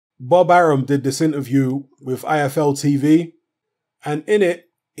Bob Arum did this interview with IFL TV, and in it,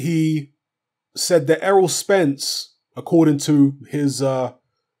 he said that Errol Spence, according to his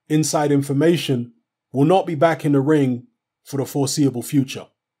inside information, will not be back in the ring for the foreseeable future,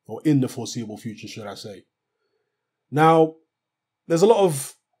 or in the foreseeable future, should I say. Now, there's a lot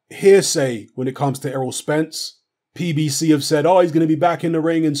of hearsay when it comes to Errol Spence. PBC have said, oh, he's going to be back in the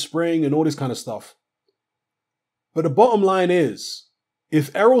ring in spring and all this kind of stuff. But the bottom line is,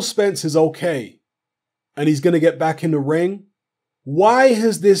 if Errol Spence is okay and he's going to get back in the ring, why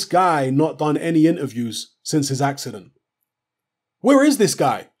has this guy not done any interviews since his accident? Where is this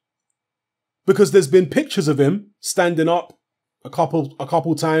guy? Because there's been pictures of him standing up a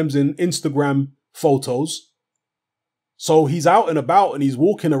couple times in Instagram photos. So he's out and about and he's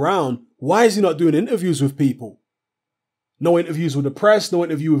walking around. Why is he not doing interviews with people? No interviews with the press, no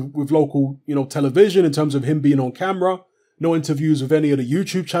interview with local, television in terms of him being on camera, no interviews with any of the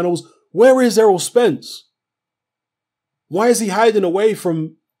YouTube channels. Where is Errol Spence? Why is he hiding away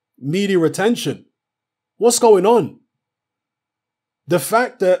from media attention? What's going on? The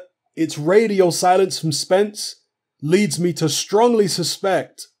fact that it's radio silence from Spence leads me to strongly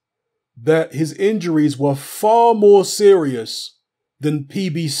suspect that his injuries were far more serious than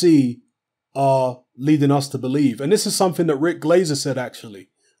PBC are leading us to believe. And this is something that Rick Glazer said, actually.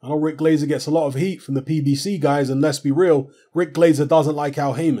 I know Rick Glazer gets a lot of heat from the PBC guys, and let's be real, Rick Glazer doesn't like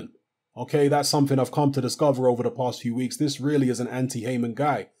Al Heyman. Okay, that's something I've come to discover over the past few weeks. This really is an anti-Heyman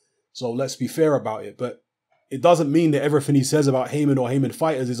guy. So let's be fair about it. But it doesn't mean that everything he says about Heyman or Heyman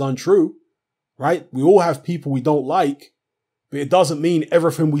fighters is untrue, right? We all have people we don't like, but it doesn't mean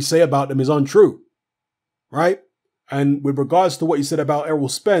everything we say about them is untrue, right? And with regards to what he said about Errol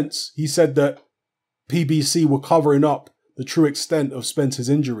Spence, he said that PBC were covering up the true extent of Spence's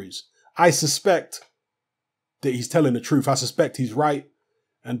injuries. I suspect that he's telling the truth. I suspect he's right.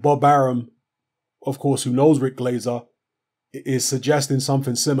 And Bob Arum, of course, who knows Rick Glazer, is suggesting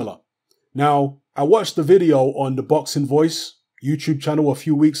something similar. Now, I watched the video on the Boxing Voice YouTube channel a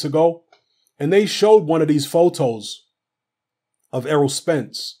few weeks ago, and they showed one of these photos of Errol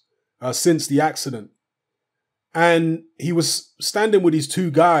Spence since the accident. And he was standing with these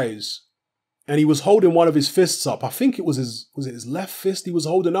two guys, and he was holding one of his fists up. I think it was his left fist he was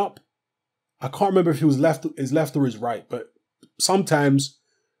holding up? I can't remember if it was his left or his right, but sometimes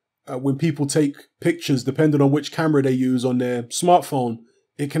when people take pictures, depending on which camera they use on their smartphone,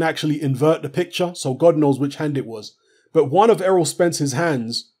 it can actually invert the picture. So God knows which hand it was. But one of Errol Spence's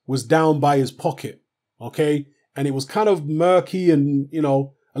hands was down by his pocket. Okay. And it was kind of murky and, a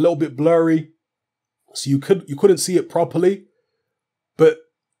little bit blurry. So you couldn't see it properly. But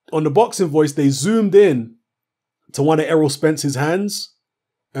on the Boxing Voice, they zoomed in to one of Errol Spence's hands.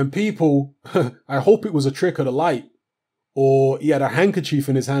 And people, I hope it was a trick of the light, or he had a handkerchief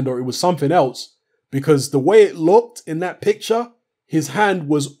in his hand, or it was something else, because the way it looked in that picture, his hand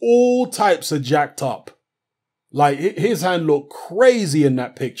was all types of jacked up. Like, his hand looked crazy in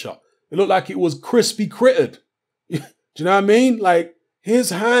that picture. It looked like it was crispy crittered. Do you know what I mean? Like, his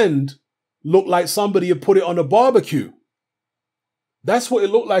hand looked like somebody had put it on a barbecue. That's what it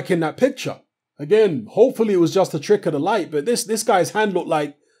looked like in that picture. Again, hopefully it was just a trick of the light, but this guy's hand looked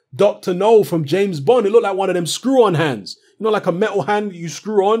like Dr. No from James Bond. It looked like one of them screw-on hands. Like a metal hand you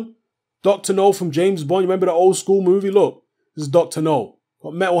screw on? Dr. No from James Bond. You remember the old school movie? Look, this is Dr. No.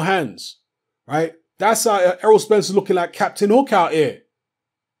 Got metal hands, right? That's how Errol Spence is looking like Captain Hook out here.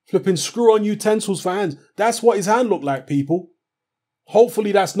 Flipping screw-on utensils for hands. That's what his hand looked like, people.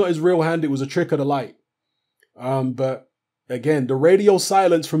 Hopefully that's not his real hand. It was a trick of the light. But again, the radio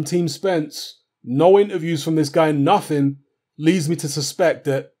silence from Team Spence, no interviews from this guy, nothing, leads me to suspect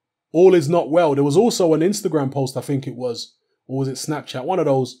that all is not well. There was also an Instagram post, I think it was, or was it Snapchat? One of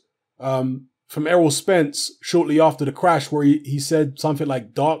those, from Errol Spence shortly after the crash, where he said something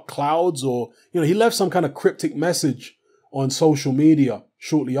like dark clouds, or, he left some kind of cryptic message on social media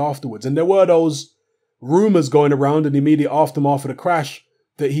shortly afterwards. And there were those rumors going around in the immediate aftermath of the crash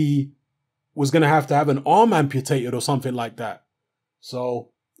that he was going to have an arm amputated or something like that.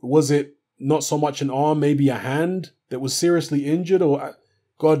 So was it not so much an arm, maybe a hand that was seriously injured, or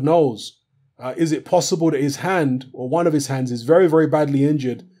God knows. Is it possible that his hand, or one of his hands, is very, very badly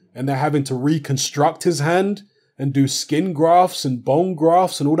injured, and they're having to reconstruct his hand and do skin grafts and bone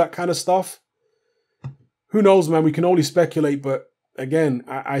grafts and all that kind of stuff? Who knows, man? We can only speculate, but again,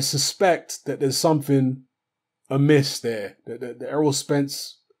 I suspect that there's something amiss there, that Errol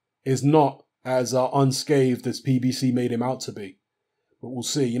Spence is not as unscathed as PBC made him out to be. But we'll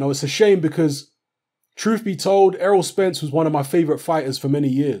see. It's a shame because, truth be told, Errol Spence was one of my favorite fighters for many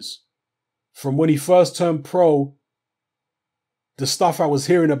years. From when he first turned pro the stuff I was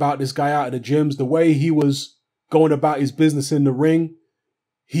hearing about this guy out of the gyms, the way he was going about his business in the ring,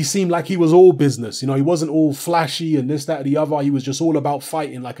 he seemed like he was all business. You know, he wasn't all flashy and this, that, or the other. He was just all about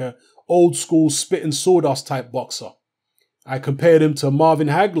fighting, like a old school spitting sawdust type boxer. I compared him to Marvin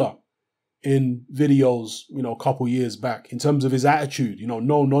Hagler in videos, you know, a couple years back in terms of his attitude, you know,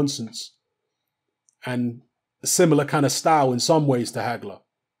 no nonsense. And a similar kind of style in some ways to Hagler.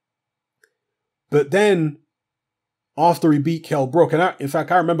 But then after he beat Kell Brook, and in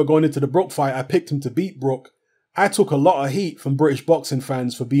fact, I remember going into the Brook fight, I picked him to beat Brook. I took a lot of heat from British boxing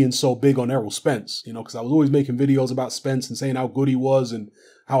fans for being so big on Errol Spence, you know, because I was always making videos about Spence and saying how good he was and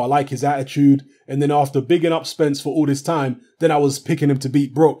how I like his attitude. And then after bigging up Spence for all this time, then I was picking him to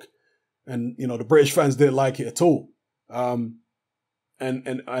beat Brook. And, you know, the British fans didn't like it at all.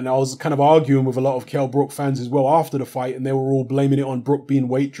 And I was kind of arguing with a lot of Kell Brook fans as well after the fight, and they were all blaming it on Brook being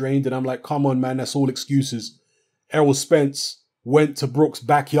weight drained. And I'm like, come on, man, that's all excuses. Errol Spence went to Brook's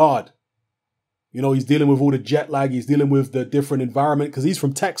backyard. You know, he's dealing with all the jet lag. He's dealing with the different environment because he's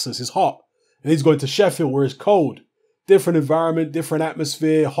from Texas. It's hot. And he's going to Sheffield where it's cold. Different environment, different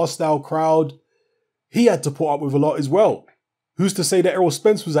atmosphere, hostile crowd. He had to put up with a lot as well. Who's to say that Errol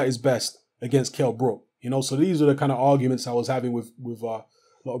Spence was at his best against Kell Brook? You know, so these are the kind of arguments I was having with a lot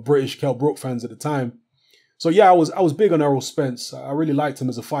of British Kell Brook fans at the time. So yeah, I was big on Errol Spence. I really liked him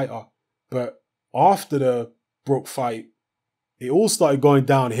as a fighter. But after the Brook fight, it all started going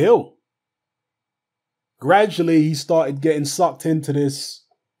downhill. Gradually, he started getting sucked into this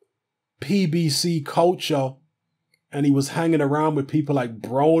PBC culture, and he was hanging around with people like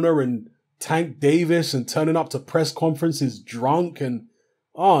Broner and Tank Davis and turning up to press conferences drunk, and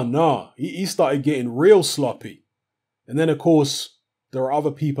oh no, he started getting real sloppy. And then, of course, there are other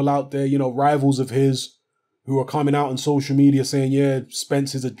people out there, you know, rivals of his, who are coming out on social media saying, yeah,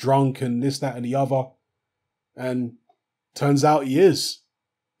 Spence is a drunk and this, that, and the other. And turns out he is.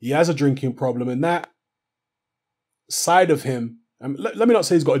 He has a drinking problem, and that side of him, let me not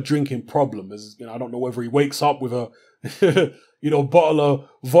say he's got a drinking problem, as you know, I don't know whether he wakes up with a you know, bottle of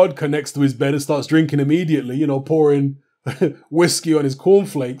vodka next to his bed and starts drinking immediately, you know, pouring whiskey on his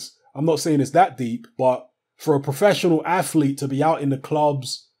cornflakes. I'm not saying it's that deep, but for a professional athlete to be out in the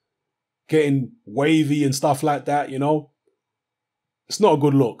clubs getting wavy and stuff like that, you know, it's not a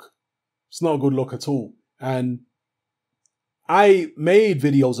good look. It's not a good look at all. And I made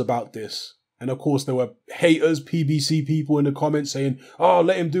videos about this. And of course, there were haters, PBC people in the comments saying, oh,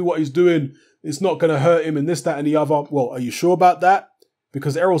 let him do what he's doing. It's not going to hurt him and this, that, and the other. Well, are you sure about that?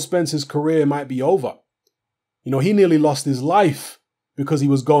 Because Errol Spence's career might be over. You know, he nearly lost his life because he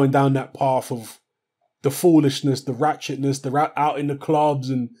was going down that path of the foolishness, the ratchetness, the out in the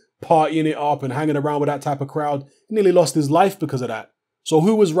clubs and partying it up and hanging around with that type of crowd. He nearly lost his life because of that. So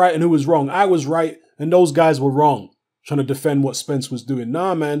who was right and who was wrong? I was right and those guys were wrong, trying to defend what Spence was doing.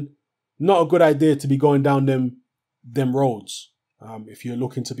 Nah, man. Not a good idea to be going down them roads if you're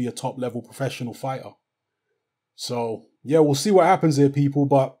looking to be a top-level professional fighter. So, yeah, we'll see what happens here, people,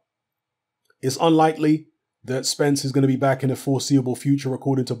 but it's unlikely that Spence is going to be back in the foreseeable future,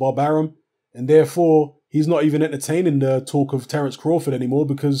 according to Bob Arum, and therefore he's not even entertaining the talk of Terence Crawford anymore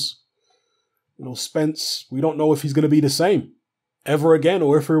because, you know, Spence, we don't know if he's going to be the same ever again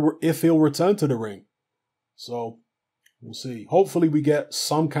or if he'll return to the ring. So we'll see. Hopefully we get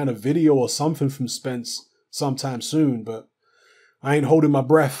some kind of video or something from Spence sometime soon, but I ain't holding my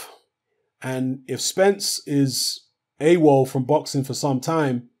breath. And if Spence is AWOL from boxing for some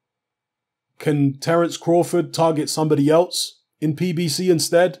time, can Terence Crawford target somebody else in PBC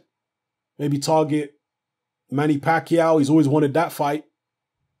instead? Maybe target Manny Pacquiao. He's always wanted that fight.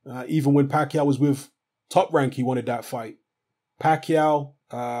 Even when Pacquiao was with Top Rank, he wanted that fight. Pacquiao,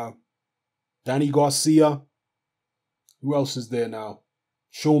 Danny Garcia. Who else is there now?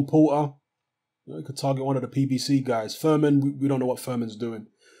 Sean Porter. You know, he could target one of the PBC guys. Furman, we don't know what Furman's doing.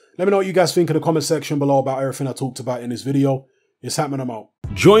 Let me know what you guys think in the comment section below about everything I talked about in this video. It's happening, I'm out.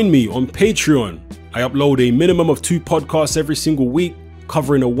 Join me on Patreon. I upload a minimum of 2 podcasts every single week,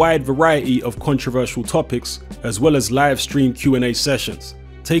 covering a wide variety of controversial topics, as well as live stream Q&A sessions.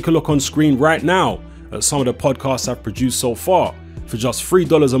 Take a look on screen right now at some of the podcasts I've produced so far. For just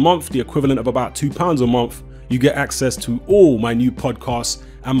 $3 a month, the equivalent of about £2 a month, you get access to all my new podcasts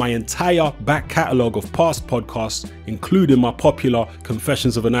and my entire back catalogue of past podcasts, including my popular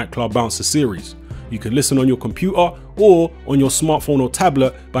Confessions of a Nightclub Bouncer series. You can listen on your computer or on your smartphone or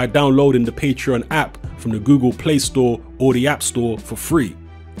tablet by downloading the Patreon app from the Google Play Store or the App Store for free.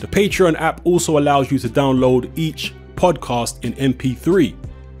 The Patreon app also allows you to download each podcast in MP3.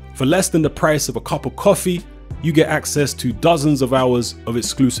 For less than the price of a cup of coffee, you get access to dozens of hours of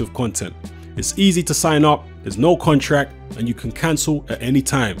exclusive content. It's easy to sign up there's no contract, and you can cancel at any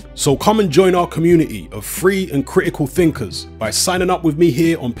time. So come and join our community of free and critical thinkers by signing up with me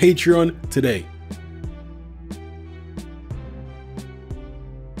here on Patreon today.